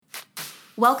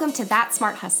Welcome to That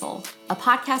Smart Hustle, a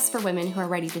podcast for women who are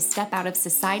ready to step out of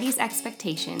society's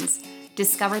expectations,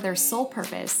 discover their soul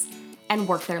purpose, and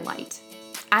work their light.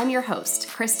 I'm your host,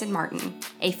 Kristen Martin,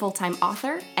 a full-time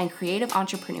author and creative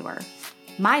entrepreneur.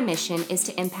 My mission is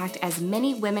to impact as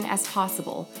many women as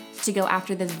possible to go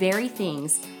after the very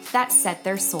things that set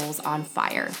their souls on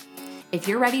fire. If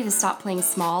you're ready to stop playing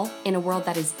small in a world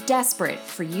that is desperate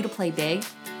for you to play big,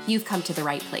 you've come to the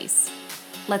right place.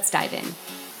 Let's dive in.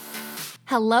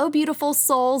 Hello, beautiful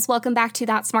souls. Welcome back to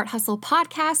That Smart Hustle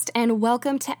podcast, and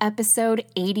welcome to episode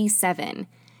 87.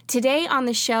 Today on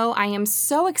the show, I am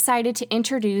so excited to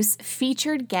introduce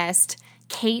featured guest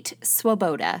Kate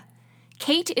Swoboda.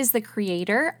 Kate is the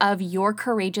creator of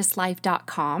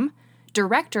YourCourageousLife.com,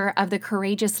 director of the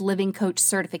Courageous Living Coach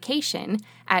certification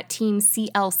at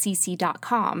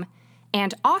TeamCLCC.com,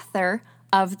 and author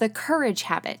of The Courage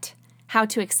Habit: How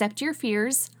to Accept Your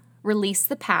Fears, Release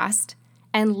the Past,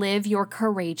 and Live Your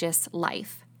Courageous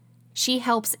Life. She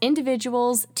helps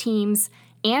individuals, teams,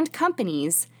 and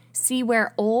companies see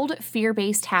where old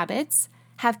fear-based habits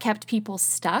have kept people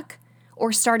stuck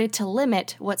or started to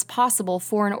limit what's possible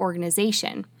for an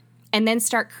organization, and then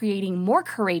start creating more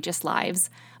courageous lives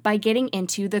by getting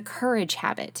into the Courage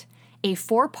Habit, a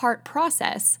 4-part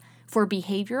process for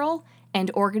behavioral and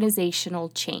organizational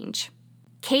change.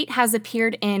 Kate has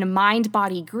appeared in Mind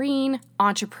Body Green,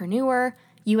 Entrepreneur,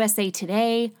 USA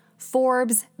Today,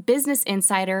 Forbes, Business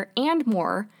Insider, and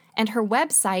more, and her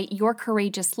website, Your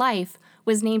Courageous Life,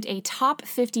 was named a top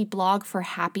 50 blog for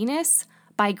happiness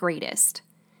by Greatest.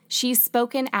 She's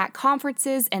spoken at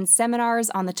conferences and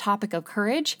seminars on the topic of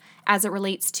courage as it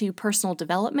relates to personal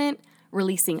development,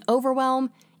 releasing overwhelm,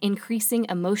 increasing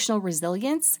emotional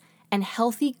resilience, and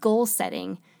healthy goal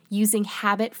setting using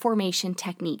habit formation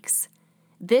techniques.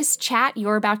 This chat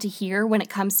you're about to hear when it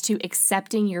comes to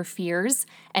accepting your fears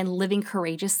and living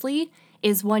courageously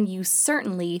is one you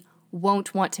certainly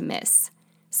won't want to miss.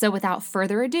 So without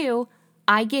further ado,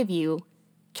 I give you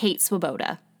Kate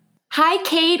Swoboda. Hi,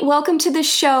 Kate. Welcome to the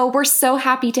show. We're so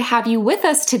happy to have you with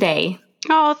us today.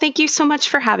 Oh, thank you so much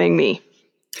for having me.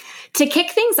 To kick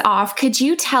things off, could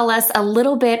you tell us a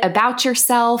little bit about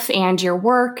yourself and your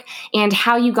work and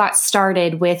how you got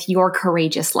started with Your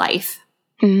Courageous Life?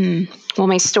 Well,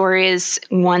 my story is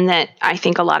one that I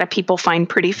think a lot of people find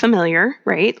pretty familiar,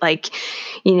 right? Like,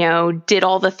 did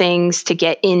all the things to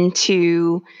get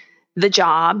into the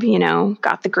job,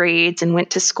 got the grades and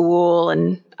went to school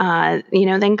and,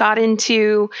 then got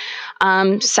into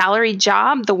salaried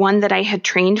job, the one that I had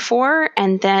trained for,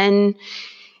 and then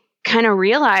kind of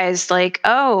realized like,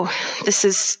 oh, this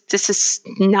is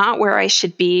not where I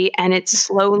should be. And it's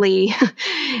slowly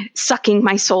sucking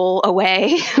my soul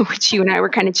away, which you and I were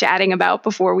kind of chatting about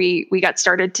before we got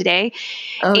started today.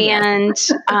 Oh,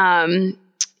 yes.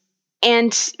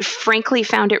 And frankly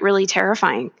found it really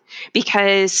terrifying,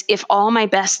 because if all my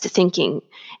best thinking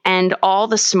and all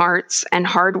the smarts and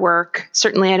hard work,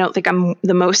 certainly I don't think I'm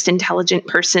the most intelligent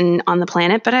person on the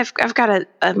planet, but I've got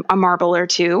a marble or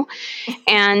two.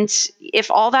 And if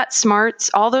all those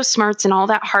smarts and all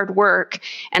that hard work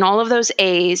and all of those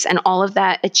A's and all of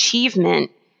that achievement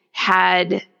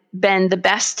had been the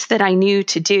best that I knew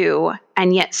to do,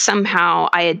 and yet somehow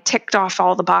I had ticked off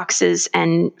all the boxes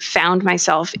and found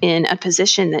myself in a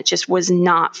position that just was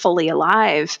not fully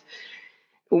alive,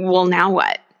 well, now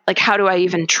what? Like, how do I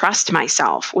even trust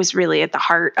myself was really at the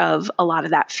heart of a lot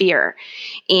of that fear.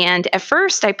 And at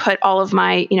first I put all of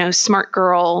my, smart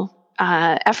girl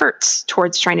efforts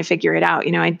towards trying to figure it out.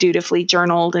 I dutifully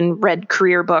journaled and read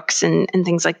career books and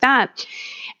things like that.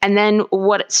 And then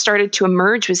what started to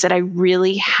emerge was that I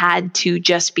really had to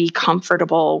just be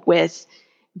comfortable with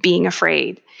being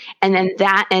afraid. And then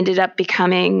that ended up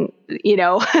becoming,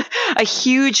 a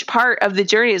huge part of the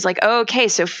journey. Is like, oh, okay,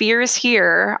 so fear is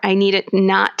here. I need it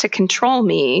not to control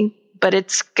me, but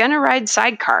it's going to ride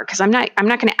sidecar because I'm not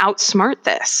going to outsmart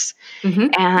this. Mm-hmm.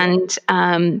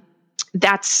 And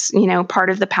that's, part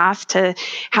of the path to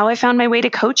how I found my way to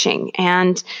coaching.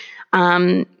 And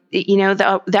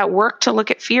that work to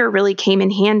look at fear really came in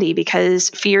handy, because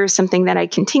fear is something that I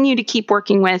continue to keep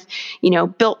working with,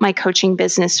 built my coaching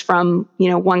business from,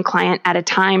 one client at a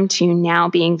time to now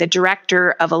being the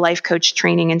director of a life coach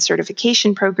training and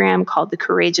certification program called the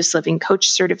Courageous Living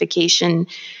Coach certification.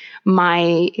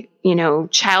 My,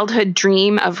 childhood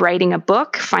dream of writing a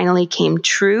book finally came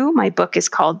true. My book is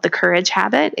called The Courage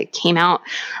Habit. It came out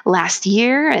last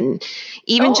year. And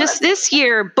even just this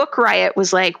year, Book Riot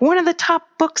was like one of the top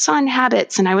books on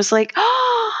habits. And I was like,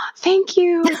 oh, Thank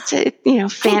you.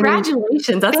 It's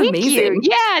Congratulations. That's Thank amazing. you.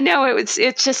 Yeah, no, it's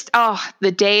just,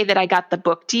 the day that I got the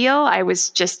book deal, I was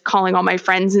just calling all my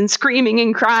friends and screaming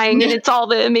and crying, and it's all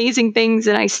the amazing things.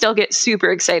 And I still get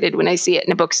super excited when I see it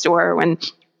in a bookstore, when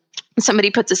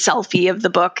somebody puts a selfie of the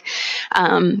book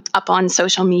up on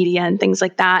social media and things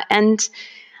like that. And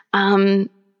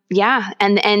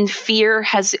and fear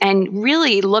and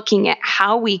really looking at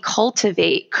how we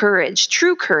cultivate courage,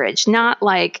 true courage, not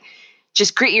like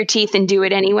just grit your teeth and do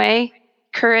it anyway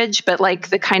courage, but like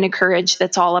the kind of courage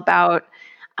that's all about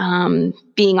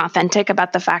being authentic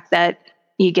about the fact that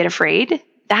you get afraid.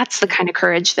 That's the kind of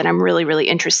courage that I'm really, really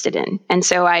interested in. And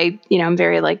so I'm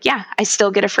very like, I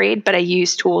still get afraid, but I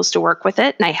use tools to work with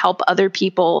it. And I help other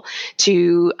people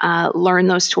to learn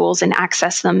those tools and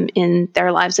access them in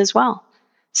their lives as well.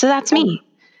 So that's me.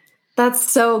 That's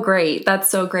so great. That's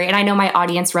so great. And I know my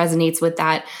audience resonates with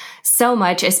that so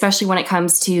much, especially when it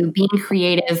comes to being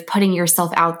creative, putting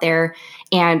yourself out there,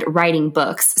 and writing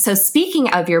books. So speaking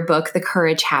of your book, The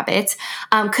Courage Habit,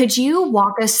 could you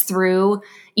walk us through,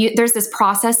 there's this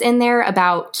process in there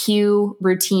about cue,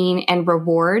 routine, and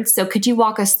reward. So could you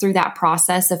walk us through that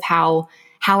process of how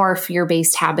our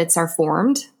fear-based habits are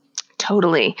formed?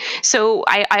 Totally. So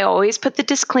I always put the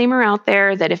disclaimer out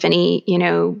there that if any,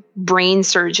 brain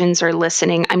surgeons are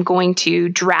listening, I'm going to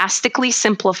drastically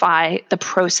simplify the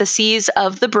processes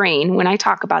of the brain when I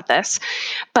talk about this.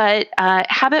 But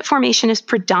habit formation is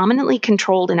predominantly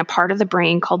controlled in a part of the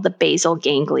brain called the basal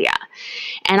ganglia.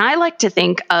 And I like to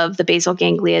think of the basal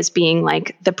ganglia as being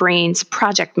like the brain's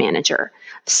project manager.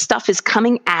 Stuff is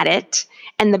coming at it,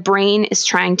 and the brain is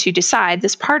trying to decide,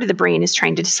 this part of the brain is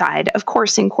trying to decide, of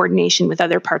course, in coordination with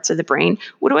other parts of the brain,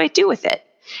 what do I do with it?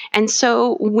 And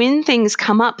so when things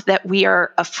come up that we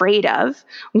are afraid of,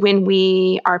 when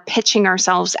we are pitching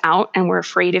ourselves out and we're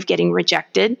afraid of getting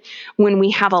rejected, when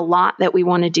we have a lot that we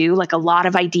want to do, like a lot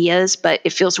of ideas, but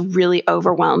it feels really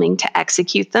overwhelming to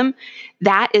execute them,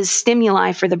 that is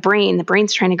stimuli for the brain. The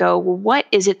brain's trying to go, well, what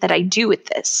is it that I do with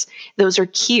this? Those are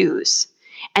cues.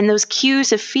 And those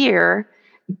cues of fear,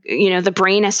 the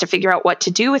brain has to figure out what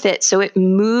to do with it. So it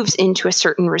moves into a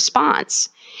certain response.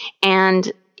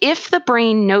 And if the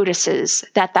brain notices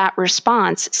that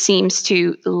response seems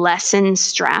to lessen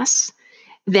stress,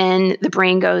 then the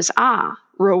brain goes,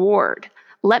 reward.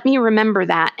 Let me remember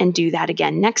that and do that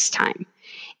again next time.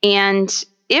 And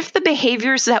if the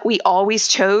behaviors that we always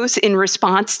chose in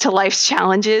response to life's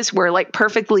challenges were like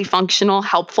perfectly functional,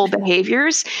 helpful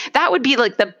behaviors, that would be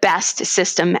like the best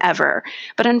system ever.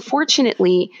 But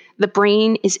unfortunately, the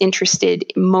brain is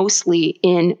interested mostly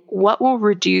in what will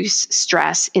reduce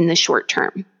stress in the short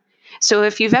term. So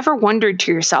if you've ever wondered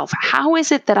to yourself, how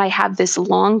is it that I have this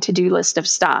long to-do list of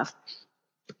stuff,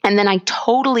 and then I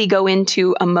totally go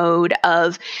into a mode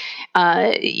of,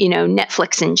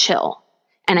 Netflix and chill,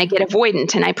 and I get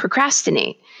avoidant and I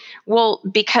procrastinate? Well,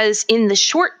 because in the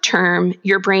short term,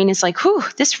 your brain is like,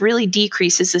 this really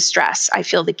decreases the stress. I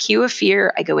feel the cue of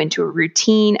fear. I go into a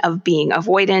routine of being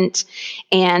avoidant,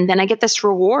 and then I get this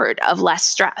reward of less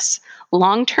stress.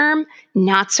 Long term,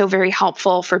 not so very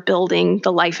helpful for building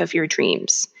the life of your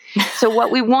dreams. So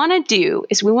what we want to do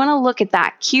is we want to look at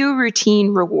that cue,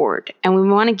 routine, reward, and we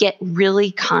want to get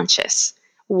really conscious.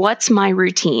 What's my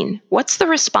routine? What's the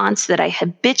response that I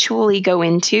habitually go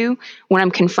into when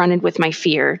I'm confronted with my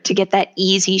fear to get that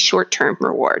easy short-term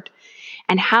reward?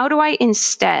 And how do I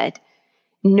instead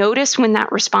notice when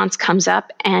that response comes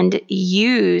up and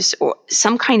use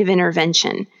some kind of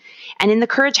intervention? And in the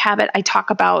Courage Habit, I talk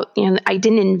about, I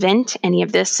didn't invent any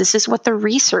of this. This is what the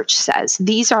research says.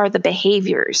 These are the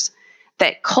behaviors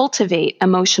that cultivate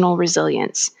emotional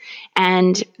resilience.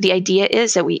 And the idea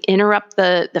is that we interrupt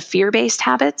the fear-based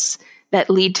habits that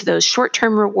lead to those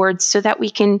short-term rewards so that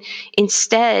we can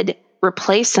instead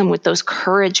replace them with those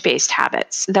courage-based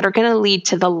habits that are going to lead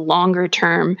to the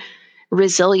longer-term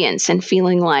resilience and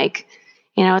feeling like,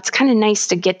 it's kind of nice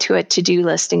to get to a to-do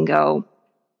list and go,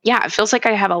 it feels like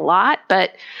I have a lot,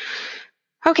 but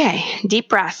okay, deep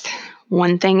breath,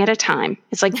 one thing at a time.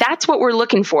 It's like, that's what we're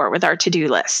looking for with our to-do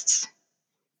lists.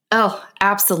 Oh,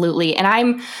 absolutely. And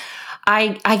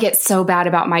I get so bad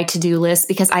about my to-do list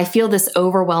because I feel this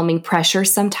overwhelming pressure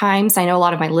sometimes. I know a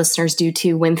lot of my listeners do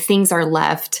too, when things are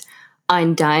left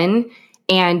undone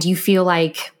and you feel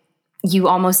like you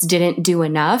almost didn't do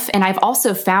enough. And I've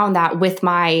also found that with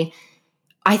my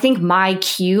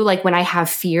cue, like when I have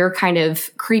fear kind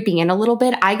of creeping in a little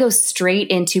bit, I go straight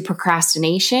into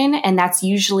procrastination. And that's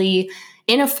usually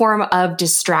in a form of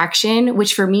distraction,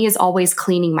 which for me is always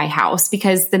cleaning my house,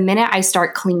 because the minute I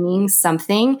start cleaning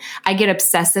something, I get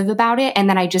obsessive about it. And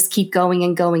then I just keep going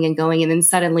and going and going. And then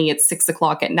suddenly it's 6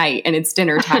 o'clock at night and it's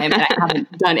dinner time and I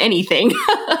haven't done anything.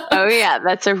 Oh yeah.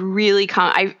 That's a really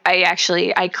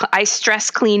I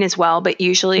stress clean as well, but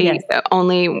usually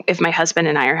only if my husband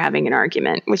and I are having an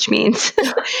argument, which means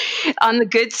on the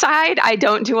good side, I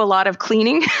don't do a lot of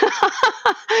cleaning,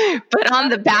 but on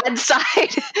the bad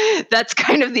side, that's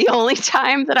kind of the only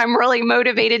time that I'm really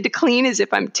motivated to clean is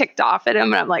if I'm ticked off at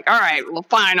him and I'm like, all right, well,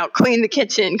 fine, I'll clean the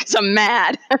kitchen because I'm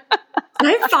mad.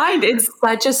 I find it's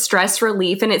such a stress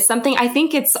relief. And it's something I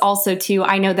think it's also too,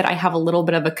 I know that I have a little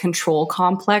bit of a control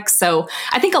complex. So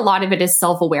I think a lot of it is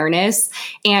self-awareness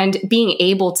and being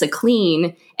able to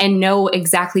clean and know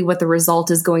exactly what the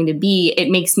result is going to be. It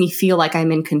makes me feel like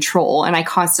I'm in control. And I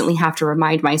constantly have to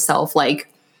remind myself, like,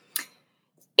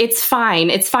 it's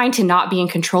fine. It's fine to not be in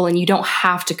control, and you don't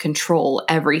have to control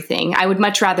everything. I would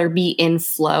much rather be in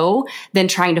flow than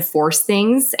trying to force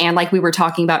things. And like we were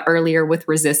talking about earlier with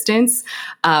resistance,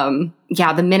 the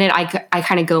minute I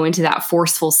kind of go into that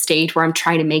forceful state where I'm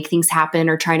trying to make things happen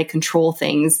or trying to control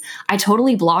things, I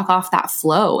totally block off that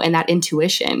flow and that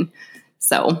intuition.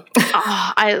 So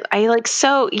I like,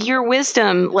 so your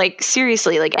wisdom, like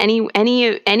seriously, like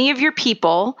any of your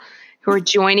people who are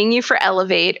joining you for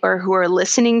Elevate or who are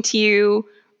listening to you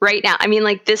right now. I mean,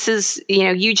 like this is,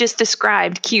 you just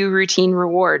described cue, routine,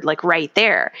 reward, like right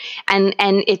there. And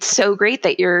it's so great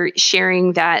that you're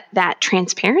sharing that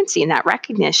transparency and that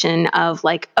recognition of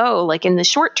like, oh, like in the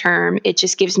short term, it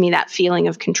just gives me that feeling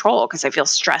of control because I feel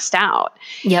stressed out.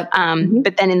 Yep.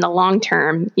 But then in the long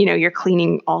term, you're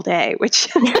cleaning all day, which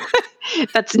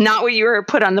that's not what you were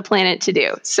put on the planet to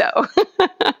do. So.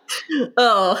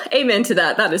 Oh, amen to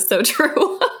that. That is so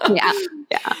true. Yeah.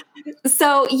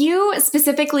 So you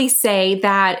specifically say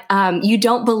that you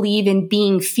don't believe in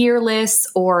being fearless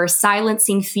or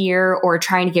silencing fear or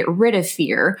trying to get rid of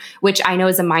fear, which I know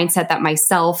is a mindset that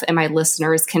myself and my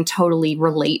listeners can totally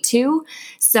relate to.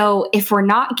 So if we're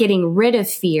not getting rid of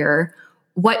fear,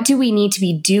 what do we need to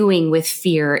be doing with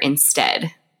fear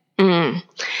instead?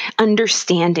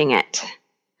 Understanding it,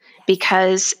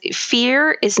 because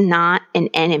fear is not an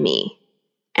enemy.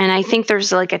 And I think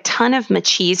there's like a ton of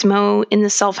machismo in the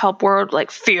self-help world, like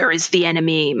fear is the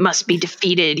enemy, must be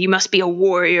defeated. You must be a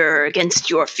warrior against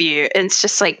your fear. And it's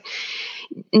just like,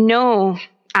 no,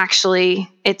 actually,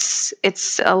 it's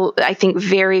I think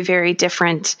very, very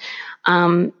different.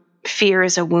 Fear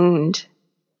is a wound.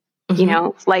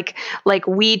 Like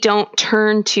we don't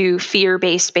turn to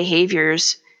fear-based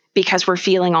behaviors because we're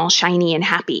feeling all shiny and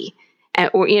happy.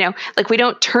 Or, like we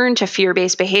don't turn to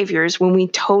fear-based behaviors when we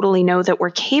totally know that we're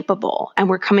capable and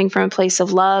we're coming from a place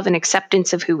of love and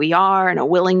acceptance of who we are and a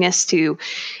willingness to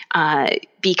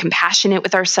be compassionate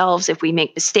with ourselves if we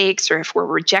make mistakes or if we're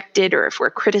rejected or if we're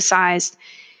criticized.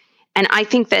 And I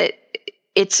think that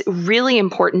it's really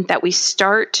important that we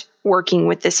start working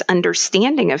with this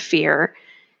understanding of fear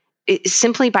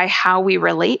simply by how we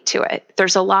relate to it.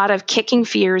 There's a lot of kicking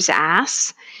fear's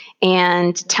ass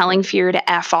and telling fear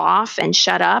to F off and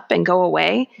shut up and go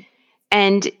away.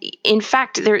 And in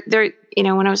fact, there,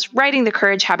 when I was writing The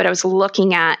Courage Habit, I was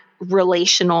looking at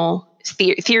relational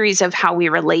theories of how we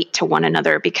relate to one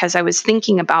another, because I was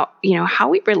thinking about, how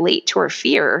we relate to our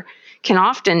fear can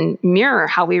often mirror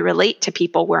how we relate to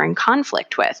people we're in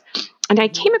conflict with. And I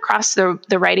came across the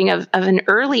writing of an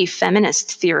early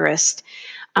feminist theorist,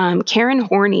 Karen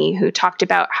Horney, who talked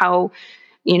about how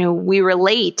we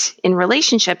relate in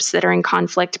relationships that are in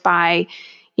conflict by,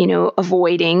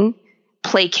 avoiding,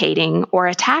 placating, or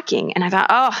attacking. And I thought,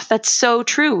 oh, that's so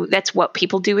true. That's what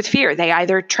people do with fear. They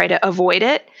either try to avoid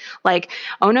it, like,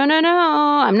 oh, no,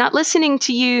 I'm not listening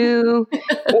to you.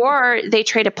 Or they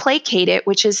try to placate it,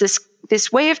 which is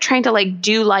this way of trying to like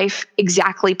do life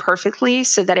exactly perfectly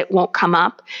so that it won't come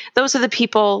up. Those are the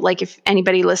people, like if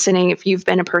anybody listening, if you've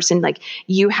been a person, like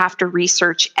you have to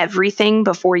research everything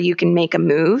before you can make a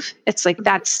move. It's like,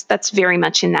 that's very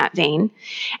much in that vein.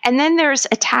 And then there's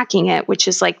attacking it, which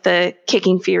is like the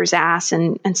kicking fear's ass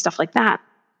and stuff like that.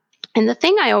 And the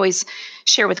thing I always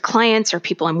share with clients or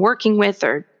people I'm working with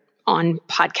or on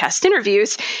podcast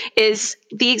interviews is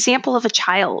the example of a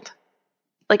child.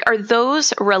 Like, are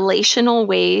those relational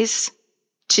ways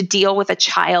to deal with a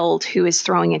child who is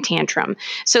throwing a tantrum?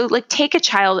 So like take a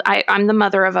child, I'm the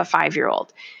mother of a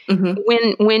 5-year-old.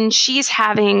 Mm-hmm. When she's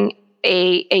having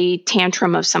a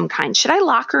tantrum of some kind, should I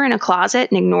lock her in a closet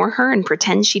and ignore her and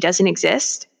pretend she doesn't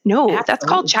exist? No, Absolutely. That's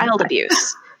called child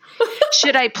abuse.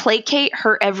 Should I placate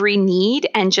her every need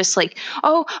and just like,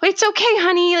 oh, it's okay,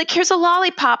 honey. Like, here's a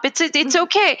lollipop. It's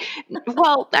okay.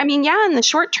 Well, I mean, yeah, in the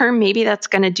short term, maybe that's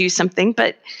going to do something,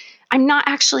 but I'm not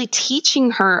actually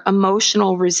teaching her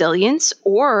emotional resilience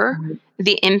or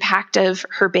the impact of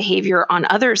her behavior on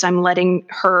others. I'm letting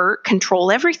her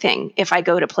control everything if I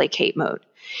go to placate mode.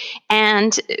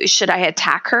 And should I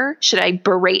attack her? Should I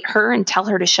berate her and tell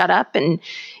her to shut up and,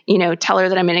 tell her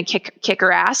that I'm going to kick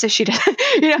her ass if she does?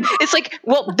 It's like,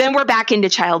 well, then we're back into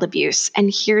child abuse.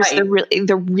 And here's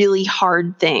the really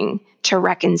hard thing to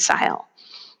reconcile.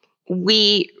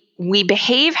 We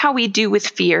behave how we do with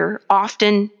fear,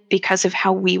 often because of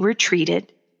how we were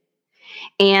treated.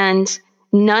 And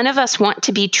none of us want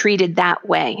to be treated that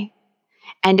way.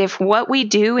 And if what we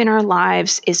do in our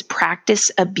lives is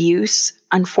practice abuse,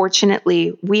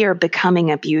 unfortunately, we are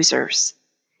becoming abusers.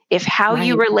 If how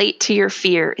you relate to your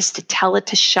fear is to tell it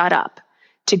to shut up,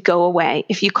 to go away,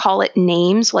 if you call it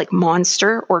names like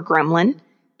monster or gremlin,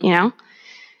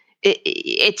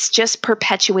 it's just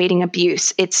perpetuating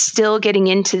abuse. It's still getting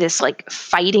into this like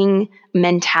fighting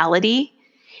mentality.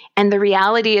 And the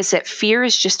reality is that fear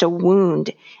is just a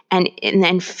wound.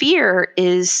 And fear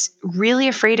is really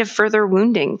afraid of further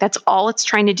wounding. That's all it's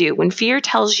trying to do. When fear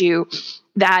tells you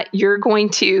that you're going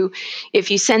to,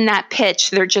 if you send that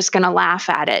pitch, they're just going to laugh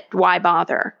at it. Why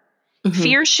bother? Mm-hmm.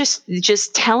 Fear's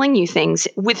just telling you things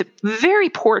with very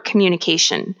poor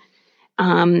communication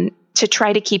to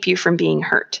try to keep you from being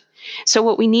hurt. So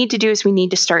what we need to do is we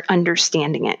need to start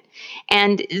understanding it.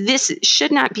 And this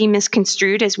should not be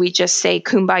misconstrued as we just say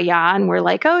kumbaya and we're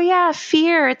like, oh yeah,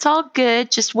 fear, it's all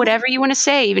good. Just whatever you want to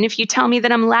say. Even if you tell me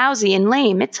that I'm lousy and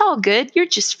lame, it's all good. You're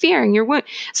just fearing your wound.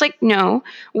 It's like, no,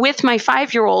 with my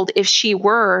 5-year-old, if she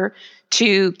were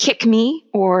to kick me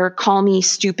or call me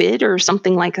stupid or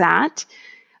something like that,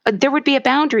 there would be a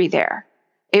boundary there.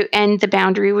 And the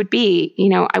boundary would be,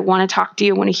 I want to talk to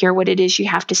you. I want to hear what it is you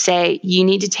have to say. You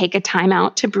need to take a time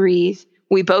out to breathe.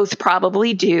 We both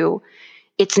probably do.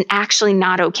 It's actually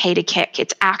not okay to kick.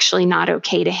 It's actually not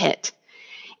okay to hit.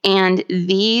 And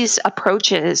these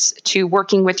approaches to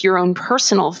working with your own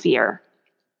personal fear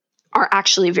are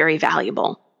actually very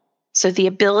valuable. So the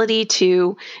ability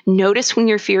to notice when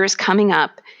your fear is coming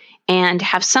up and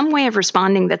have some way of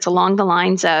responding that's along the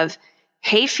lines of,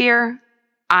 hey, fear,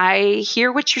 I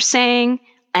hear what you're saying,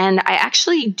 and I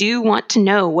actually do want to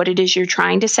know what it is you're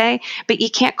trying to say, but you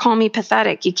can't call me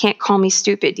pathetic. You can't call me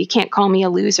stupid. You can't call me a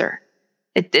loser.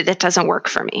 That doesn't work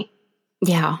for me.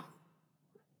 Yeah.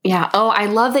 Yeah. Oh, I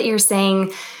love that you're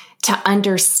saying to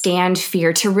understand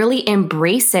fear, to really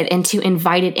embrace it and to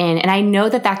invite it in. And I know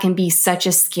that that can be such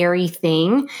a scary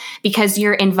thing because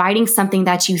you're inviting something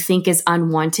that you think is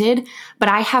unwanted. But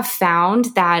I have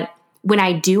found that when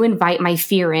I do invite my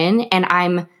fear in and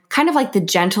I'm kind of like the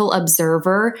gentle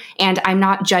observer and I'm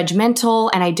not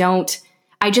judgmental and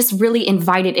I just really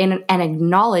invite it in and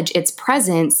acknowledge its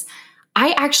presence,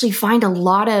 I actually find a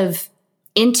lot of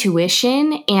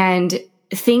intuition and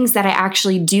things that I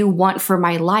actually do want for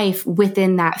my life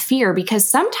within that fear. Because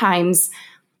sometimes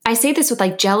I say this with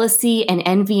like jealousy and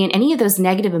envy and any of those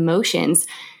negative emotions,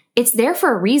 it's there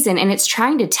for a reason and it's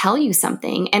trying to tell you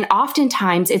something. And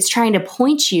oftentimes it's trying to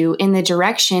point you in the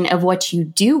direction of what you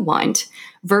do want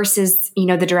versus,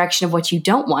 the direction of what you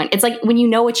don't want. It's like when you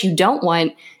know what you don't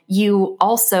want, you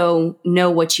also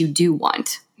know what you do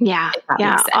want. Yeah.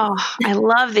 Yeah. Oh, I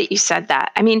love that you said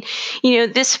that. I mean,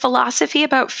 this philosophy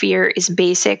about fear is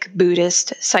basic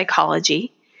Buddhist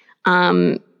psychology.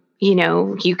 You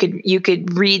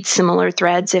could read similar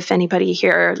threads if anybody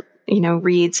here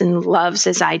reads and loves,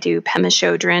 as I do, Pema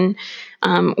Chodron.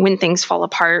 When Things Fall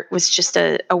Apart was just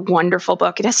a wonderful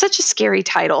book. It has such a scary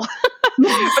title, but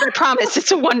I promise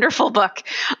it's a wonderful book.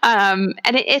 And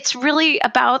it's really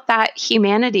about that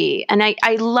humanity. And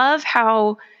I love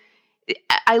how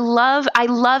I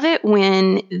love it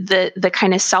when the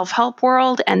kind of self-help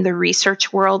world and the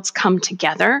research worlds come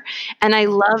together. And I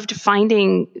loved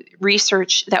finding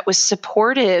research that was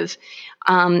supportive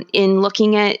in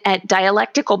looking at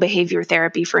dialectical behavior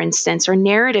therapy, for instance, or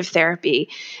narrative therapy,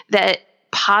 that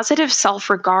positive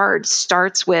self-regard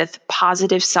starts with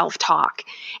positive self-talk.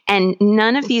 And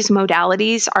none of these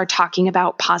modalities are talking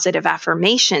about positive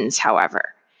affirmations,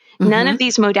 however. None of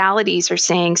these modalities are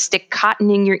saying stick cotton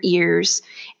in your ears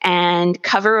and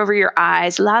cover over your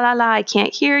eyes. La, la, la, I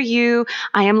can't hear you.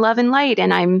 I am love and light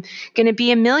and I'm going to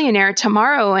be a millionaire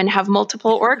tomorrow and have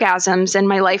multiple orgasms and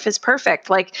my life is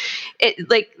perfect. Like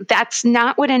that's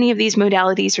not what any of these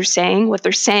modalities are saying. What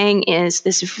they're saying is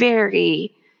this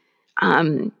very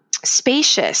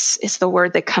spacious is the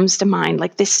word that comes to mind,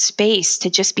 like this space to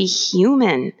just be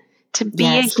human, to be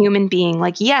a human being.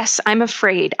 Like, yes, I'm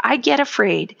afraid. I get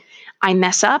afraid. I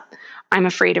mess up. I'm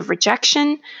afraid of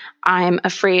rejection. I'm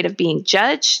afraid of being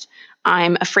judged.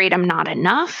 I'm afraid I'm not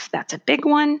enough. That's a big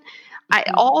one.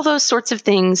 All those sorts of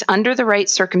things under the right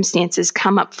circumstances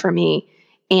come up for me,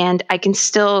 and I can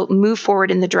still move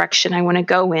forward in the direction I want to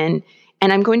go in.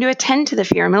 And I'm going to attend to the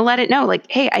fear. I'm going to let it know, like,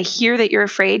 hey, I hear that you're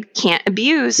afraid, can't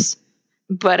abuse,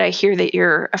 but I hear that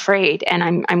you're afraid,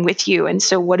 and I'm with you. And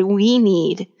so what do we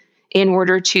need in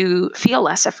order to feel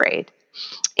less afraid?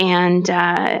 And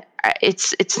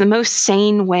it's the most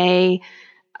sane way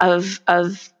of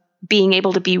being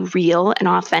able to be real and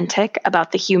authentic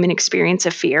about the human experience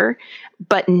of fear,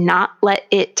 but not let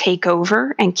it take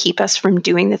over and keep us from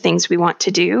doing the things we want to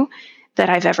do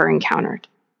that I've ever encountered.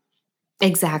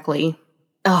 Exactly.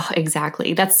 Oh,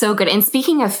 exactly. That's so good. And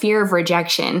speaking of fear of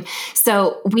rejection,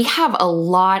 so we have a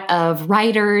lot of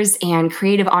writers and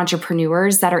creative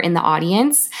entrepreneurs that are in the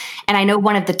audience. And I know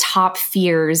one of the top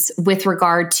fears with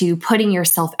regard to putting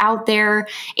yourself out there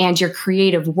and your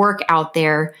creative work out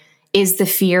there is the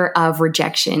fear of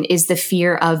rejection, is the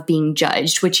fear of being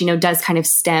judged, which, does kind of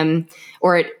stem,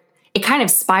 or it kind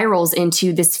of spirals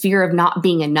into this fear of not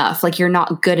being enough. Like, you're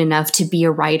not good enough to be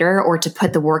a writer or to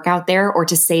put the work out there or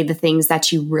to say the things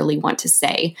that you really want to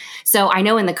say. So I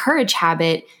know in the Courage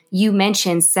Habit, you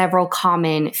mentioned several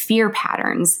common fear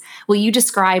patterns. Will you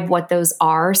describe what those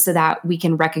are so that we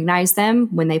can recognize them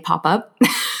when they pop up?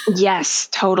 Yes,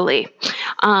 totally.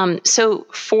 So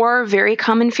 4 very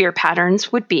common fear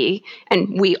patterns would be,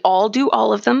 and we all do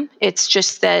all of them. It's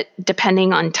just that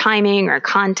depending on timing or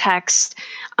context,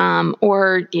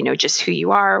 or, just who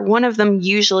you are, one of them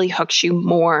usually hooks you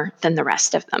more than the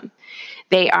rest of them.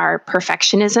 They are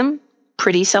perfectionism,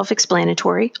 pretty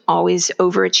self-explanatory, always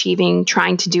overachieving,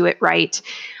 trying to do it right.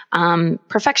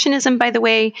 Perfectionism, by the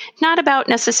way, not about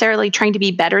necessarily trying to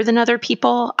be better than other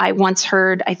people. I once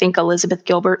heard, I think, Elizabeth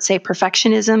Gilbert say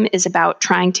perfectionism is about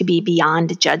trying to be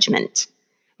beyond judgment.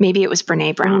 Maybe it was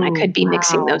Brene Brown. I could be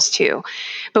mixing those two.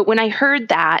 But when I heard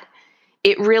that,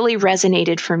 it really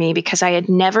resonated for me because I had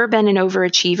never been an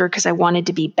overachiever because I wanted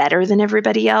to be better than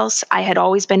everybody else. I had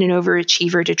always been an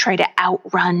overachiever to try to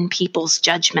outrun people's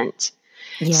judgment.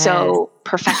 Yes. So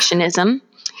perfectionism,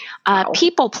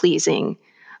 people pleasing.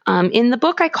 In the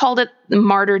book, I called it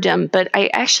martyrdom, but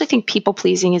I actually think people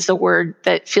pleasing is the word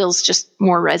that feels just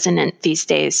more resonant these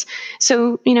days.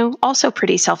 So, also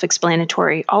pretty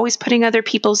self-explanatory, always putting other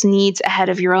people's needs ahead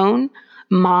of your own.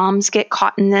 Moms get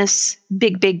caught in this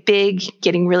big,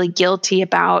 getting really guilty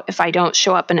about if I don't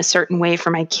show up in a certain way for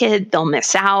my kid, they'll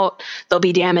miss out, they'll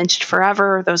be damaged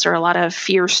forever. Those are a lot of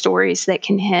fear stories that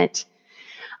can hit.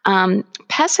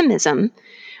 Pessimism,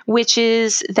 which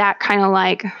is that kind of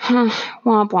like,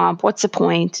 womp womp, what's the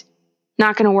point?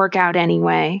 Not going to work out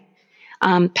anyway.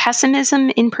 Pessimism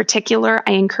in particular,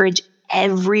 I encourage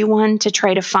everyone to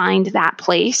try to find that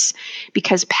place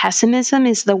because pessimism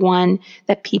is the one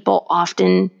that people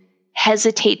often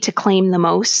hesitate to claim the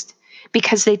most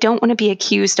because they don't want to be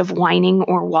accused of whining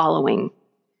or wallowing.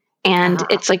 And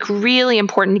it's like really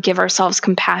important to give ourselves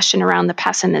compassion around the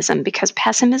pessimism because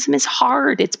pessimism is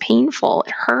hard. It's painful.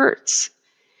 It hurts.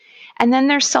 And then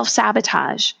there's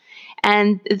self-sabotage.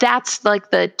 And that's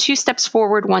like the 2 steps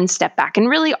forward, 1 step back. And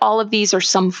really all of these are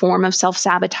some form of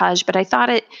self-sabotage, but I thought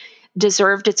it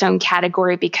deserved its own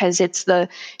category because it's the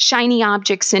shiny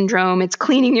object syndrome. It's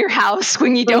cleaning your house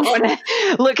when you don't want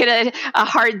to look at a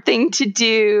hard thing to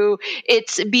do.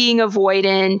 It's being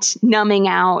avoidant, numbing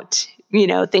out,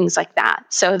 things like that.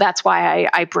 So that's why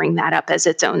I bring that up as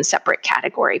its own separate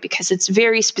category because it's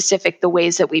very specific the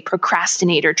ways that we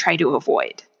procrastinate or try to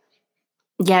avoid.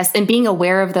 Yes. And being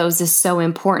aware of those is so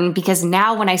important because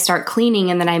now when I start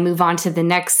cleaning and then I move on to the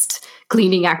next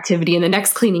cleaning activity and the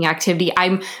next cleaning activity,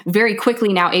 I'm very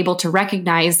quickly now able to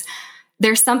recognize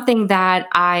there's something that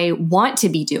I want to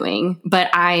be doing, but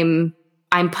I'm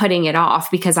putting it off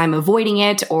because I'm avoiding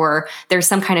it, or there's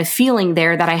some kind of feeling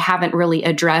there that I haven't really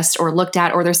addressed or looked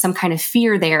at, or there's some kind of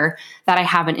fear there that I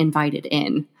haven't invited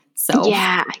in. So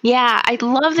yeah, I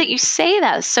love that you say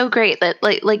that. It's so great that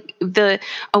like the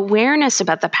awareness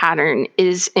about the pattern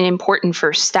is an important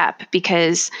first step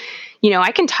because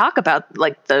I can talk about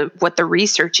like what the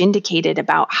research indicated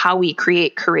about how we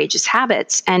create courageous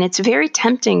habits, and it's very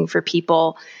tempting for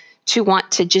people to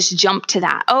want to just jump to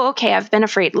that. Oh, okay, I've been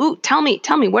afraid. Ooh, tell me,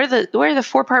 what are the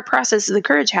 4-part process of the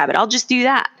courage habit? I'll just do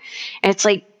that. And it's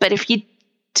like, but if you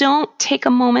don't take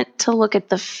a moment to look at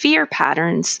the fear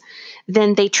patterns,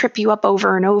 then they trip you up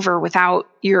over and over without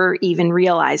your even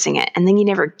realizing it. And then you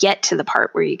never get to the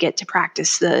part where you get to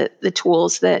practice the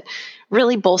tools that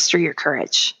really bolster your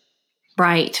courage.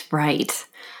 Right.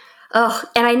 Oh,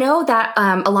 and I know that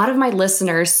a lot of my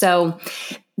listeners, so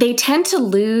they tend to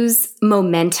lose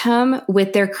momentum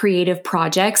with their creative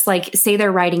projects. Like, say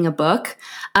they're writing a book,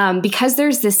 because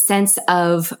there's this sense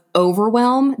of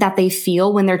overwhelm that they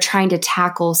feel when they're trying to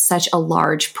tackle such a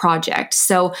large project.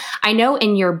 So I know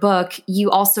in your book,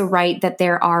 you also write that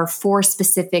there are 4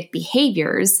 specific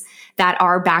behaviors that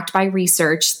are backed by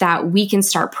research that we can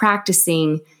start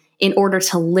practicing in order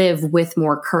to live with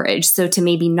more courage. So to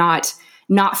maybe not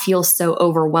feel so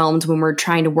overwhelmed when we're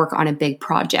trying to work on a big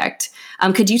project.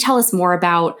 Could you tell us more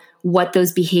about what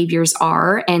those behaviors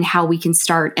are and how we can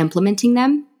start implementing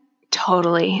them?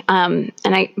 Totally.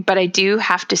 But I do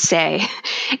have to say,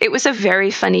 it was a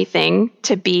very funny thing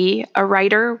to be a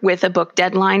writer with a book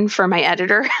deadline for my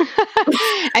editor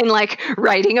and like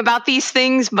writing about these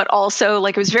things, but also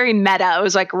like it was very meta. I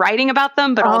was like writing about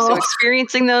them, but also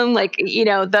experiencing them. Like,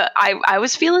 I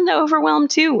was feeling the overwhelm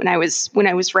too when I was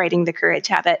writing The Courage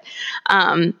Habit.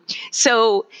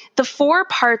 So the 4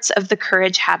 parts of the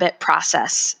Courage Habit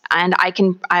process, and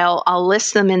I'll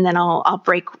list them and then I'll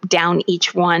break down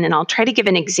each one, and I'll try to give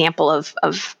an example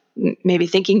of maybe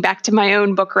thinking back to my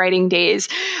own book writing days,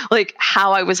 like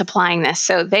how I was applying this.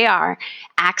 So they are: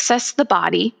 access the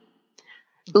body,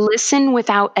 listen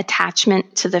without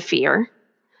attachment to the fear,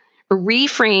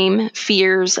 reframe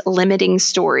fear's limiting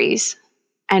stories,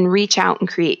 and reach out and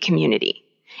create community.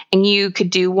 And you could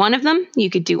do one of them, you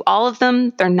could do all of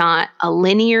them. They're not a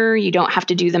linear, you don't have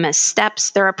to do them as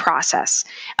steps, they're a process.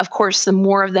 Of course, the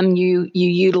more of them you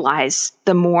utilize,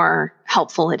 the more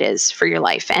helpful it is for your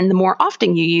life. And the more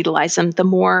often you utilize them, the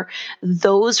more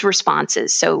those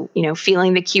responses. So,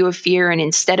 feeling the cue of fear, and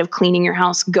instead of cleaning your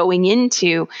house, going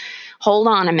into, hold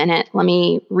on a minute, let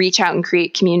me reach out and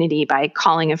create community by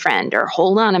calling a friend, or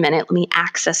hold on a minute, let me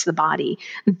access the body.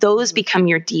 Those become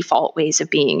your default ways of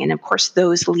being. And of course,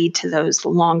 those lead to those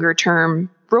longer term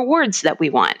rewards that we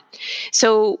want.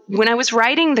 So when I was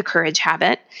writing The Courage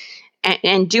Habit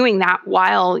and doing that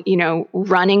while,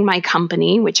 running my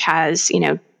company, which has,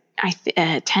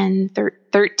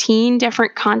 13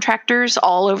 different contractors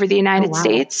all over the United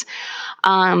States,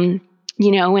 and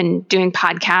doing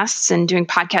podcasts and doing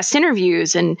podcast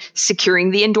interviews and securing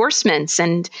the endorsements.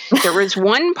 And there was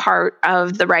one part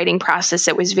of the writing process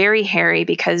that was very hairy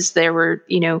because there were,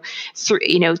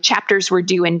 chapters were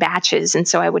due in batches. And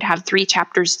so I would have 3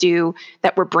 chapters due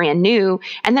that were brand new.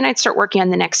 And then I'd start working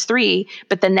on the next 3.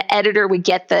 But then the editor would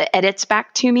get the edits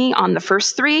back to me on the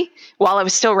first 3 while I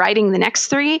was still writing the next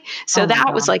 3. So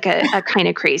that was like a kind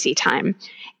of crazy time.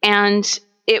 And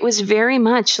it was very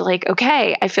much like,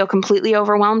 okay, I feel completely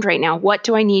overwhelmed right now. What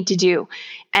do I need to do?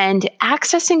 And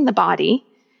accessing the body,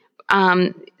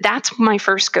 that's my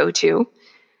first go-to.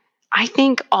 I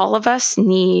think all of us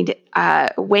need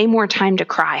way more time to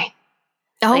cry.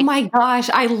 Oh my gosh.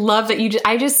 I love that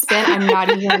I just spent, I'm not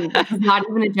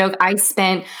even a joke. I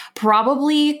spent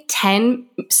probably 10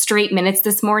 straight minutes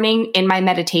this morning in my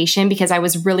meditation because I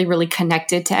was really, really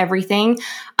connected to everything.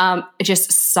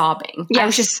 Just sobbing. Yes. I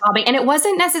was just sobbing, and it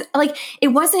wasn't it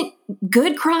wasn't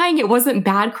good crying. It wasn't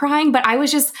bad crying, but I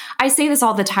say this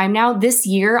all the time now. This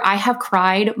year I have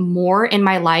cried more in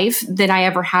my life than I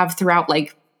ever have throughout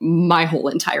my whole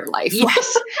entire life.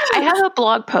 Yes. I have a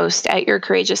blog post at Your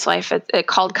Courageous Life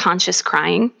called Conscious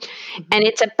Crying. And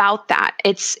it's about that.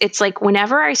 It's like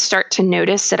whenever I start to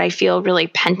notice that I feel really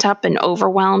pent up and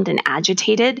overwhelmed and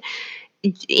agitated,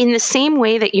 in the same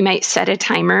way that you might set a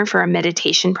timer for a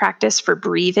meditation practice for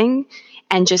breathing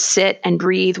and just sit and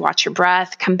breathe, watch your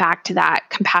breath, come back to that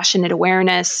compassionate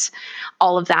awareness,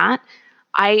 all of that,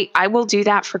 I will do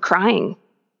that for crying.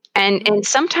 And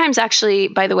sometimes actually,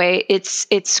 by the way, it's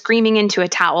screaming into a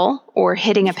towel or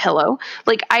hitting a pillow.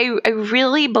 Like I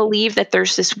really believe that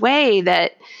there's this way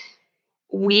that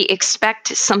we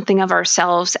expect something of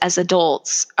ourselves as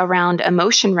adults around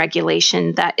emotion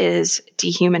regulation that is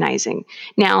dehumanizing.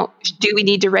 Now, do we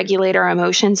need to regulate our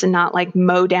emotions and not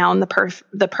mow down the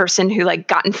person who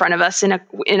got in front of us in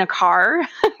a car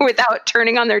without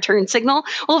turning on their turn signal?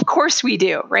 Well, of course we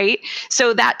do, right?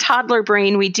 So that toddler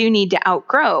brain we do need to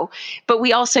outgrow, but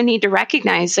we also need to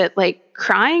recognize that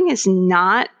crying is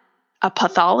not a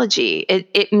pathology.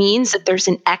 It means that there's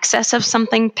an excess of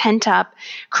something pent up.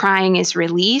 Crying is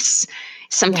release.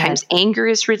 Sometimes anger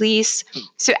is release.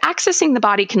 So accessing the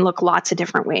body can look lots of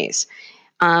different ways.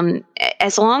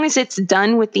 As long as it's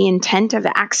done with the intent of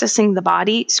accessing the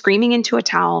body, screaming into a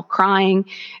towel, crying,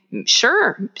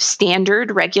 sure, standard,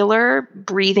 regular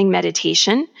breathing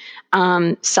meditation,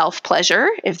 self-pleasure,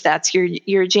 if that's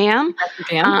your jam.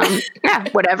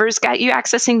 Whatever's got you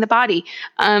accessing the body.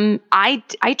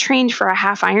 I trained for a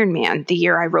half Ironman the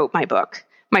year I wrote my book,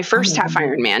 my first half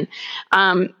Ironman.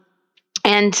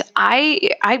 And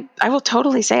I will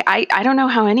totally say, I don't know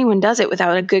how anyone does it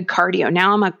without a good cardio.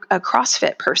 Now I'm a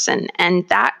CrossFit person, and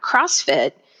that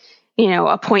CrossFit,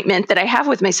 appointment that I have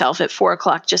with myself at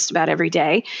 4:00 just about every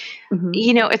day,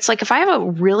 it's like, if I have a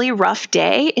really rough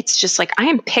day, it's just like, I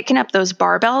am picking up those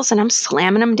barbells and I'm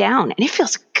slamming them down, and it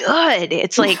feels good.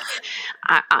 It's like,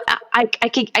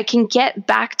 I can get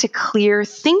back to clear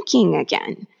thinking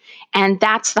again. And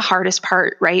that's the hardest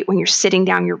part, right? When you're sitting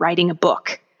down, you're writing a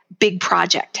book, big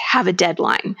project, have a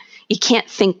deadline. You can't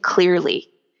think clearly.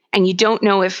 And you don't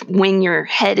know if, when your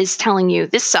head is telling you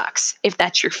this sucks, if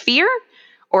that's your fear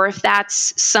or if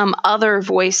that's some other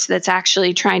voice that's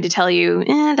actually trying to tell you,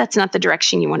 that's not the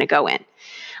direction you want to go in.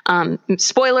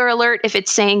 Spoiler alert, if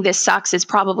it's saying this sucks, it's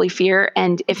probably fear.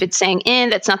 And if it's saying,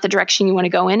 that's not the direction you want to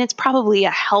go in, it's probably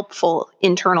a helpful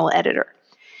internal editor.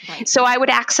 Right. So I would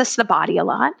access the body a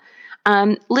lot.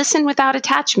 Listen without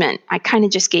attachment. I kind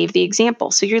of just gave the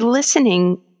example. So you're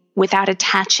listening without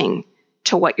attaching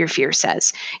to what your fear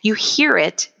says. You hear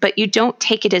it, but you don't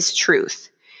take it as truth.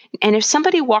 And if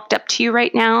somebody walked up to you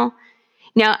right now,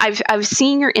 I've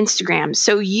seen your Instagram.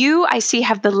 So I see,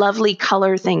 have the lovely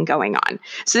color thing going on.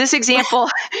 So this example,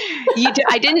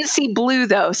 I didn't see blue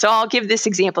though. So I'll give this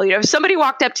example. If somebody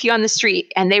walked up to you on the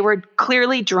street and they were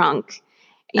clearly drunk,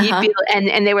 you'd be,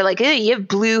 and they were like, ew, you have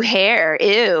blue hair.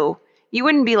 Ew. You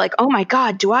wouldn't be like, oh my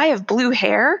God, do I have blue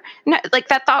hair? No, like,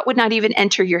 that thought would not even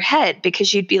enter your head,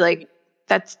 because you'd be like,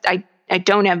 I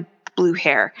don't have blue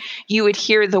hair. You would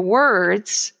hear the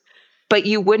words, but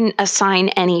you wouldn't assign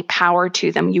any power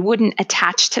to them. You wouldn't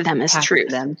attach to them as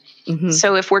truth. Mm-hmm.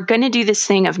 So if we're going to do this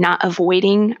thing of not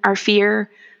avoiding our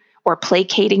fear or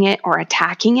placating it or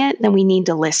attacking it, then we need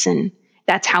to listen.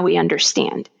 That's how we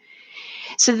understand.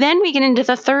 So then we get into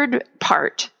the third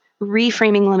part,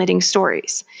 reframing limiting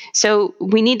stories. So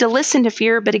we need to listen to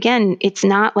fear, but again, it's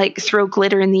not like throw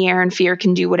glitter in the air and fear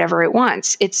can do whatever it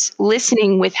wants. It's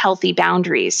listening with healthy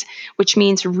boundaries, which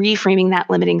means reframing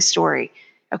that limiting story.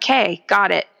 Okay,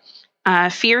 got it.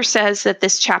 Fear says that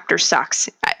this chapter sucks.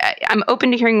 I'm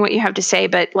open to hearing what you have to say,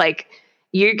 but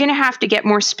you're going to have to get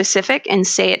more specific and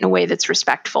say it in a way that's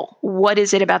respectful. What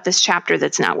is it about this chapter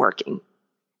that's not working?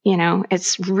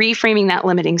 It's reframing that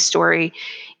limiting story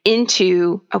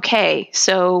into, okay,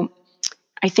 so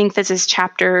I think that this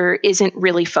chapter isn't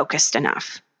really focused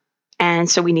enough. And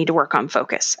so we need to work on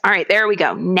focus. All right, there we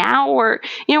go. Now we're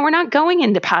not going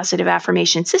into positive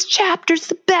affirmations. This chapter's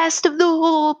the best of the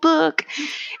whole book,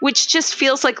 which just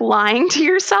feels like lying to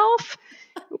yourself.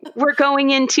 We're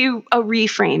going into a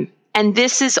reframe. And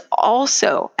this is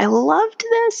also, I loved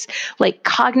this, like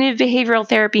cognitive behavioral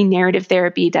therapy, narrative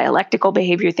therapy, dialectical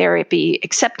behavior therapy,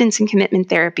 acceptance and commitment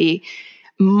therapy,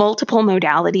 multiple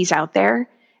modalities out there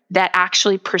that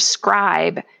actually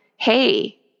prescribe,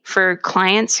 hey, for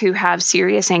clients who have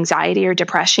serious anxiety or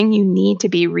depression, you need to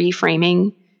be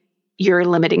reframing your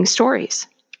limiting stories.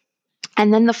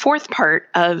 And then the fourth part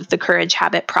of the courage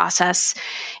habit process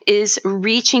is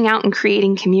reaching out and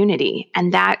creating community.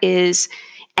 And that is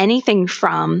anything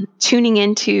from tuning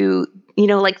into,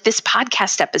 like this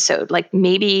podcast episode, like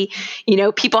maybe,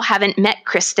 people haven't met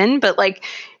Kristen, but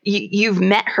you've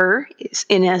met her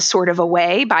in a sort of a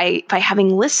way by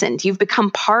having listened. You've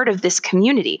become part of this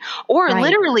community, or right.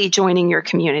 Literally joining your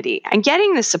community and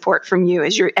getting the support from you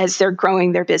as they're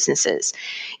growing their businesses,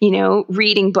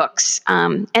 reading books.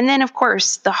 And then of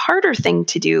course, the harder thing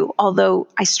to do, although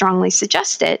I strongly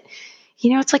suggest it,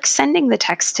 it's like sending the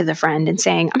text to the friend and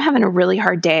saying, I'm having a really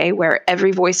hard day where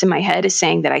every voice in my head is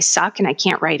saying that I suck and I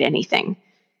can't write anything.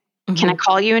 Mm-hmm. Can I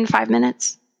call you in 5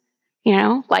 minutes?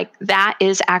 That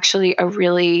is actually a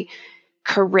really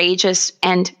courageous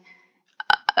and,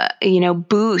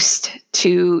 boost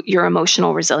to your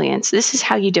emotional resilience. This is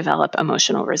how you develop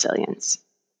emotional resilience.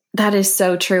 That is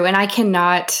so true. And I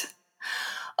cannot,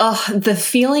 the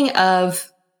feeling of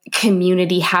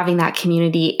community, having that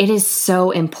community, it is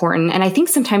so important. And I think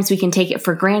sometimes we can take it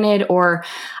for granted, or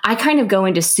I kind of go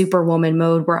into superwoman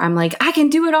mode where I'm like, I can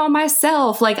do it all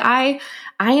myself. Like I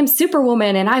am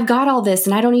superwoman and I've got all this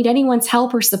and I don't need anyone's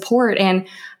help or support. And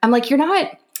I'm like, you're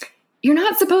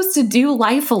not supposed to do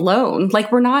life alone.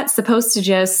 Like, we're not supposed to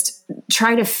just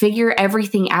try to figure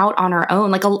everything out on our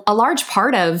own. Like a large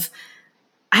part of,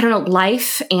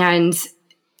 life and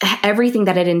everything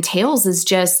that it entails is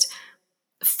just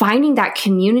finding that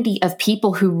community of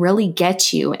people who really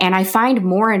get you. And I find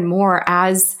more and more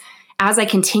as I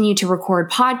continue to record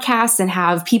podcasts and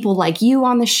have people like you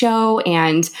on the show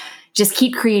and just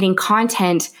keep creating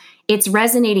content, it's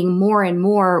resonating more and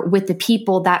more with the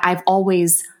people that I've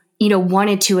always,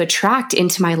 wanted to attract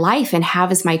into my life and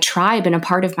have as my tribe and a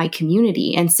part of my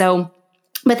community. And so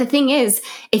But the thing is,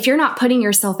 if you're not putting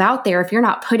yourself out there, if you're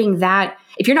not putting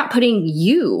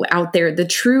you out there, the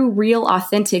true, real,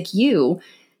 authentic you,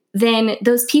 then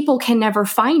those people can never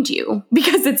find you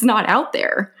because it's not out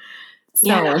there.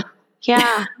 So,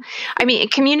 yeah. I mean,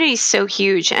 community is so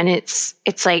huge, and it's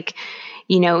like,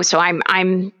 so I'm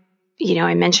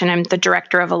I mentioned I'm the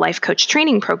director of a life coach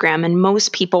training program, and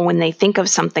most people, when they think of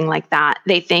something like that,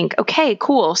 they think, okay,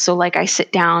 cool. So like I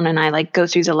sit down and I like go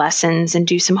through the lessons and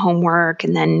do some homework,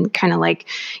 and then kind of like,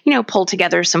 pull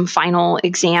together some final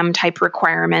exam type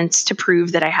requirements to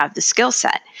prove that I have the skill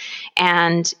set.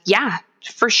 And yeah,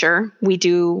 for sure, we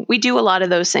do a lot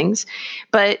of those things,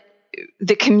 but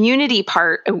the community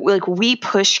part, like we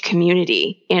push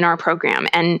community in our program,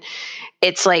 and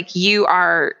it's like you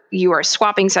are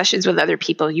swapping sessions with other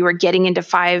people. You are getting into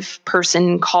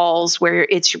 5-person calls where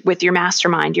it's with your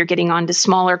mastermind. You're getting onto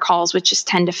smaller calls with just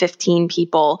 10 to 15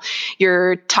 people.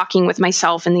 You're talking with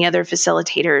myself and the other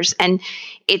facilitators. And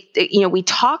we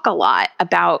talk a lot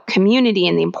about community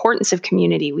and the importance of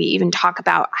community. We even talk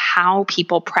about how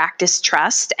people practice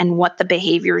trust and what the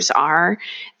behaviors are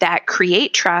that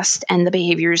create trust and the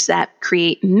behaviors that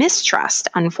create mistrust,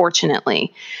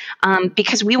 unfortunately.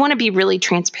 Because we want to be really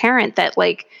transparent that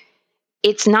like,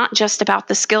 it's not just about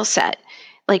the skill set.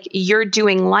 Like you're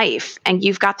doing life and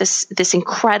you've got this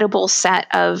incredible set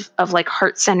of like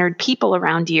heart-centered people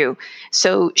around you.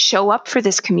 So show up for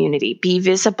this community, be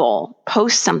visible,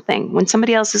 post something. When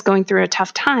somebody else is going through a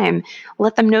tough time,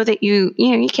 let them know that you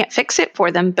can't fix it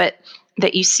for them, but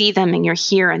that you see them and you're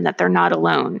here and that they're not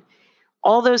alone.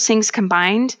 All those things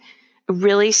combined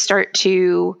really start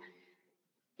to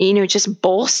just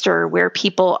bolster where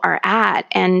people are at.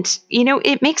 And,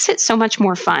 it makes it so much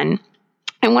more fun.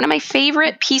 And one of my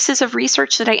favorite pieces of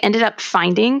research that I ended up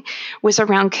finding was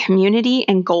around community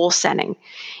and goal setting.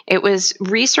 It was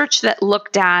research that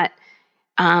looked at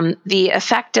the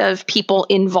effect of people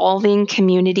involving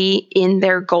community in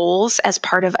their goals as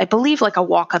part of, I believe, like a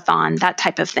walkathon, that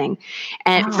type of thing.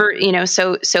 And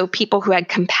so people who had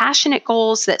compassionate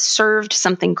goals that served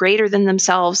something greater than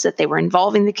themselves, that they were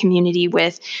involving the community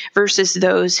with, versus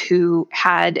those who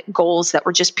had goals that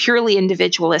were just purely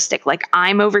individualistic, like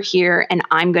I'm over here and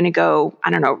I'm going to go,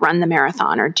 I don't know, run the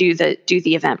marathon or do the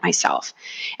event myself.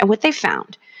 And what they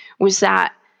found was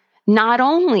that not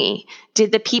only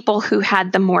did the people who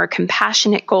had the more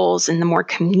compassionate goals and the more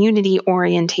community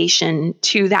orientation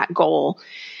to that goal,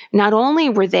 not only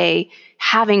were they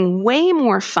having way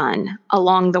more fun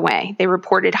along the way, they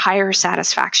reported higher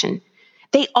satisfaction,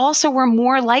 they also were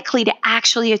more likely to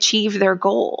actually achieve their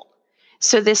goal.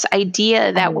 So this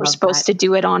idea that we're supposed to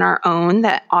do it on our own,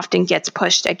 that often gets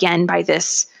pushed again by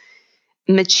this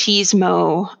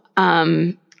machismo,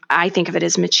 I think of it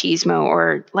as machismo,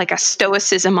 or like a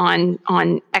stoicism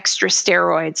on extra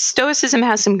steroids. Stoicism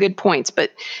has some good points,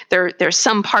 but there's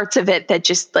some parts of it that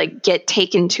just like get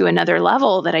taken to another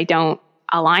level that I don't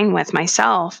align with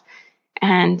myself.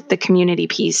 And the community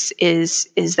piece is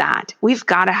that we've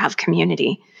got to have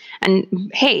community. And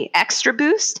hey, extra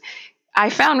boost. I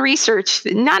found research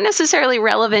not necessarily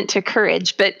relevant to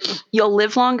courage, but you'll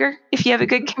live longer if you have a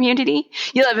good community.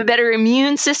 You'll have a better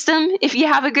immune system if you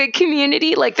have a good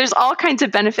community. Like there's all kinds of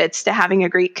benefits to having a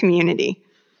great community.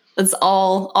 It's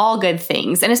all good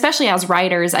things. And especially as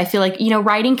writers, I feel like,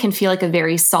 writing can feel like a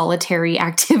very solitary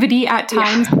activity at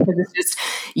times because it's just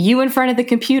you in front of the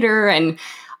computer and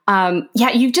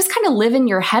you just kind of live in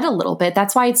your head a little bit.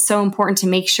 That's why it's so important to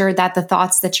make sure that the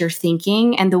thoughts that you're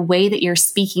thinking and the way that you're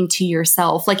speaking to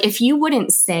yourself, like if you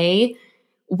wouldn't say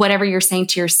whatever you're saying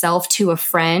to yourself to a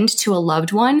friend, to a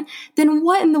loved one, then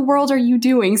what in the world are you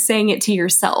doing saying it to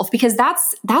yourself? Because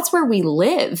that's where we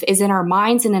live, is in our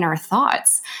minds and in our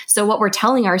thoughts. So what we're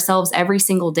telling ourselves every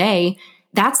single day,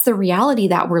 that's the reality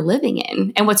that we're living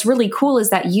in. And what's really cool is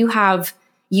that you have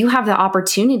the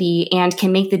opportunity and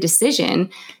can make the decision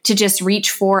to just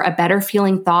reach for a better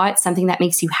feeling thought, something that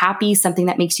makes you happy, something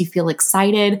that makes you feel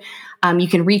excited. You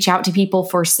can reach out to people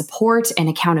for support and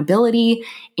accountability,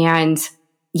 and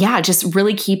just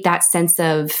really keep that sense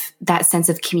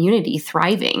of community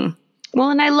thriving. Well,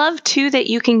 and I love too that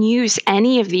you can use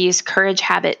any of these courage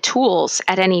habit tools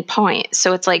at any point.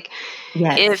 So it's like,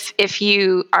 yes, if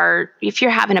you're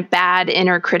having a bad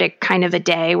inner critic kind of a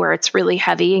day where it's really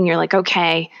heavy and you're like,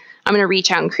 okay, I'm going to reach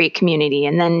out and create community.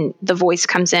 And then the voice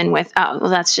comes in with, oh,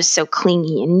 well, that's just so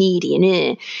clingy and needy.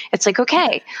 And it's like,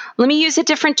 okay, let me use a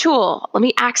different tool. Let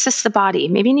me access the body.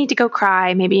 Maybe I need to go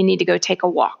cry. Maybe I need to go take a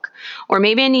walk. Or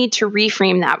maybe I need to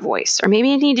reframe that voice. Or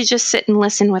maybe I need to just sit and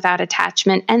listen without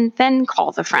attachment and then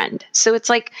call the friend. So it's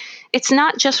like, it's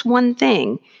not just one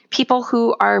thing. people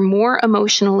who are more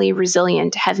emotionally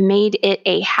resilient have made it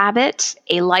a habit,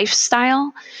 a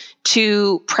lifestyle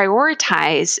to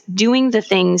prioritize doing the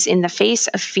things in the face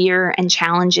of fear and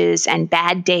challenges and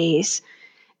bad days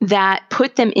that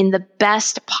put them in the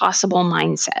best possible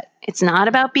mindset. It's not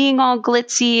about being all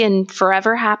glitzy and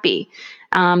forever happy.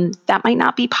 That might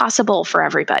not be possible for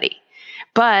everybody,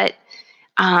 but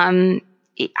I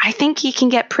think you can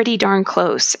get pretty darn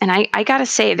close. And I got to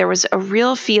say, there was a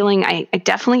real feeling. I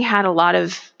definitely had a lot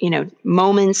of,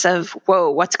 moments of, whoa,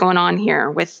 what's going on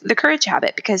here with The Courage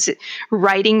Habit? Because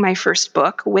writing my first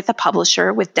book with a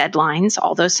publisher, with deadlines,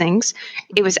 all those things,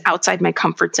 it was outside my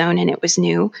comfort zone and it was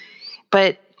new.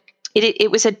 But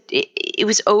it was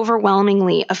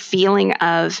overwhelmingly a feeling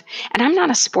of, and I'm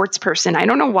not a sports person. I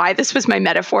don't know why this was my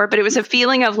metaphor, but it was a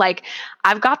feeling of like,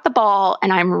 I've got the ball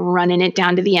and I'm running it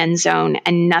down to the end zone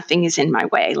and nothing is in my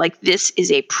way. Like, this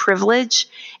is a privilege,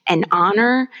 an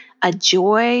honor, a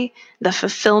joy, the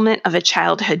fulfillment of a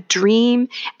childhood dream.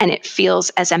 And it feels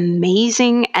as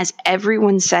amazing as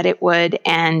everyone said it would.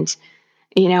 And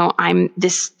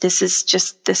this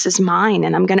is mine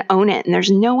and I'm going to own it. And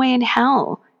there's no way in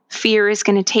hell fear is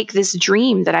going to take this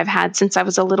dream that I've had since I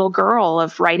was a little girl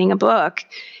of writing a book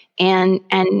and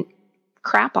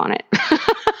crap on it.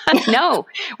 No,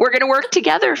 we're going to work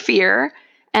together, fear.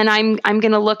 And I'm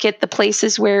going to look at the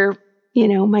places where,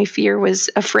 my fear was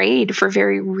afraid for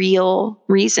very real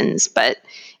reasons, but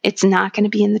it's not going to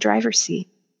be in the driver's seat.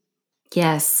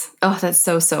 Yes. Oh, that's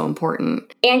so, so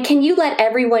important. And can you let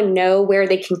everyone know where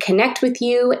they can connect with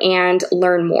you and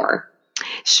learn more?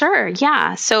 Sure.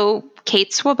 Yeah. So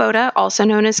Kate Swoboda, also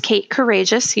known as Kate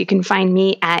Courageous. You can find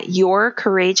me at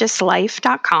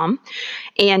yourcourageouslife.com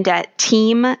and at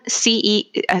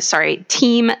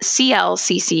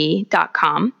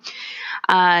teamclcc.com.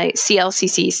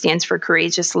 CLCC stands for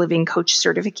Courageous Living Coach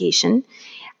Certification.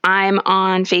 I'm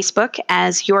on Facebook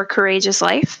as Your Courageous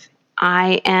Life.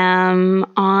 I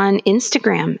am on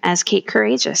Instagram as Kate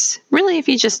Courageous. Really, if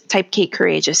you just type Kate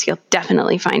Courageous, you'll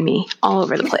definitely find me all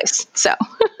over the place. So.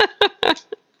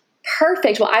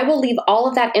 Perfect. Well, I will leave all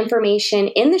of that information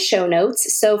in the show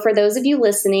notes. So for those of you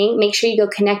listening, make sure you go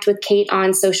connect with Kate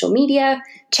on social media,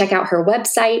 check out her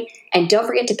website, and don't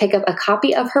forget to pick up a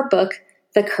copy of her book,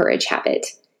 The Courage Habit.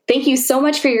 Thank you so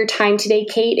much for your time today,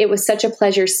 Kate. It was such a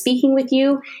pleasure speaking with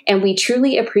you, and we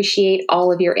truly appreciate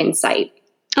all of your insight.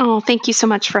 Oh, thank you so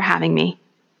much for having me.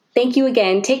 Thank you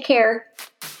again. Take care.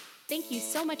 Thank you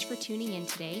so much for tuning in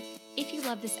today. If you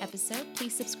love this episode,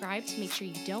 please subscribe to make sure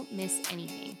you don't miss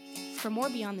anything. For more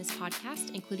beyond this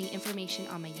podcast, including information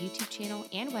on my YouTube channel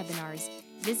and webinars,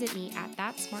 visit me at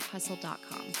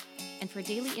thatsmarthustle.com. And for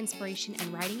daily inspiration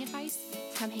and writing advice,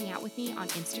 come hang out with me on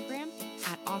Instagram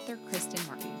at author Kristen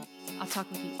Martin. I'll talk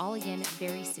with you all again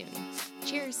very soon.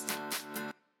 Cheers.